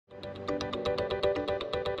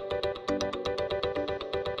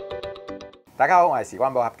大家好，我係時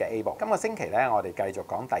光寶盒嘅 Able。今個星期咧，我哋繼續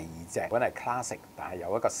講第二隻本係 classic， 但係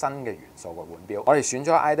有一個新嘅元素嘅腕錶。我哋選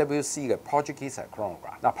咗 IWC 嘅 Portuguesa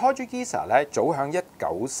Chronograph。嗱 ，Portuguesa 咧早響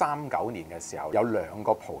1939年嘅時候，有兩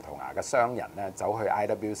個葡萄牙嘅商人咧走去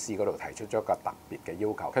IWC 嗰度提出咗一個特別嘅要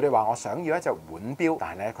求。佢哋話：我想要一隻腕錶，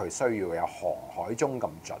但係咧佢需要有航海鐘咁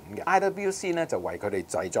準嘅。IWC 咧就為佢哋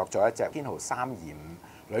製作咗一隻編號325。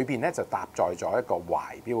裏邊咧就搭載咗一個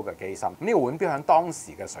懷錶嘅機芯，呢個腕錶喺當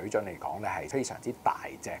時嘅水準嚟講咧係非常之大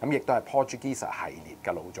隻，咁亦都係 Portuguesa 系列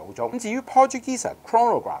嘅老祖宗。咁至於 Portuguesa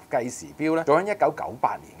Chronograph 計時錶咧，早喺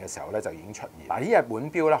1998年嘅時候咧就已經出現。嗱，呢隻腕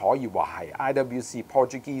錶咧可以話係 IWC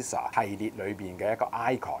Portuguesa 系列裏邊嘅一個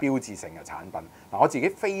icon 標誌性嘅產品。嗱，我自己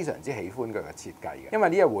非常之喜歡佢嘅設計嘅，因為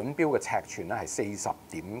呢隻腕錶嘅尺寸咧係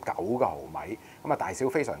40.9個毫米，咁啊大小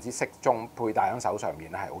非常之適中，佩戴喺手上面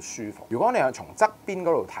咧係好舒服。如果你係從側邊嗰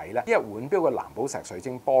度睇咧，呢隻腕錶嘅藍寶石水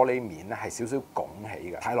晶玻璃面咧係少少拱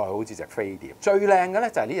起嘅，睇落去好似隻飛碟。最靚嘅咧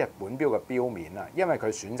就係呢隻腕錶嘅錶面啦，因為佢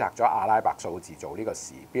選擇咗阿拉伯數字做呢個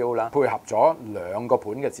時錶啦，配合咗2個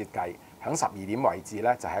盤嘅節計，響12點位置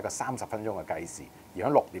咧就係一個30分鐘嘅計時。而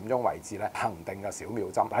喺6點鐘位置咧，恒定嘅小秒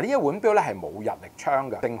針。嗱，呢隻腕錶咧係冇日曆槍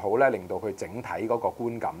嘅，正好咧令到佢整體嗰個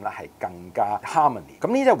觀感咧係更加 harmony。咁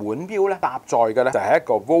呢隻腕錶咧搭載嘅咧就係一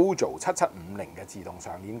個 Vogel 7750嘅自動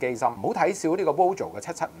上鏈機芯。唔好睇少呢個 Vogel 嘅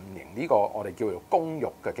7750呢個我哋叫做公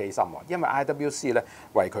肉嘅機芯喎，因為 IWC 咧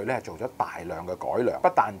為佢咧做咗大量嘅改良，不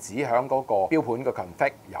但止響嗰個錶盤嘅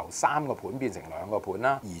config 由3個盤變成2個盤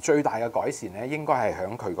啦，而最大嘅改善咧應該係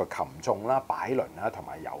響佢個擒重啦、擺輪啦同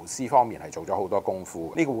埋游絲方面係做咗好多功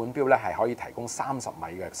夫。呢個腕錶咧係可以提供30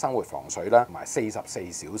米嘅生活防水啦，同埋44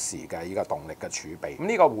小時嘅呢個動力嘅儲備。咁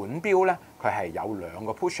呢個腕錶咧，佢係有2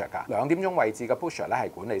個 pusher 㗎，2點鐘位置嘅 pusher 咧係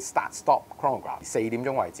管理 start-stop chronograph， 4點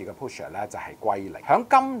鐘位置嘅 pusher 咧就係歸零。響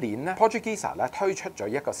今年咧 Portuguesa 咧推出咗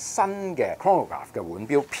一個新嘅 chronograph 嘅腕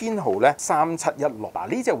錶，編號咧3716。嗱，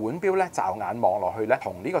呢隻腕錶咧驟眼望落去咧，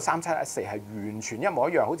同呢個3714係完全一模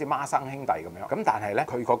一樣，好似孖生兄弟咁樣。咁但係咧，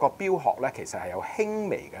佢嗰個錶殼咧其實係有輕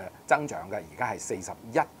微嘅增長嘅，而家係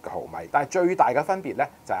41個毫米。但係最大嘅分別咧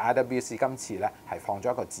就係 IWC 今次咧係放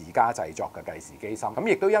咗一個自家製作嘅計時機芯。咁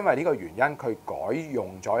亦都因為呢個原因，佢改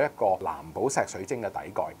用咗一個藍寶石水晶嘅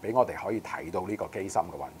底蓋，俾我哋可以睇到呢個機芯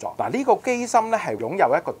嘅運作。嗱，呢個機芯咧係擁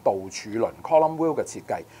有一個倒儲輪 column wheel 嘅設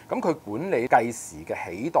計，咁佢管理計時嘅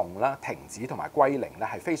起動啦、停止同埋歸零咧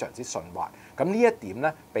係非常之順滑。咁呢一點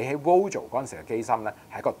咧比起 Vogel 嗰陣時嘅機芯咧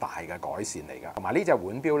係一個大嘅改善嚟㗎。同埋呢隻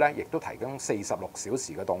腕錶咧亦都提供46小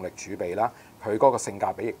時嘅動力儲備啦，佢嗰個性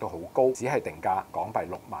價比亦都好高，只係定價港幣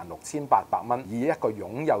66,800蚊，以一個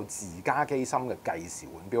擁有自家機芯嘅計時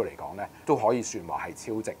腕錶嚟講咧，都可以算話係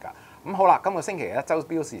超值㗎。咁好啦，今個星期一周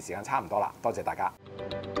錶時間差唔多啦，多謝大家。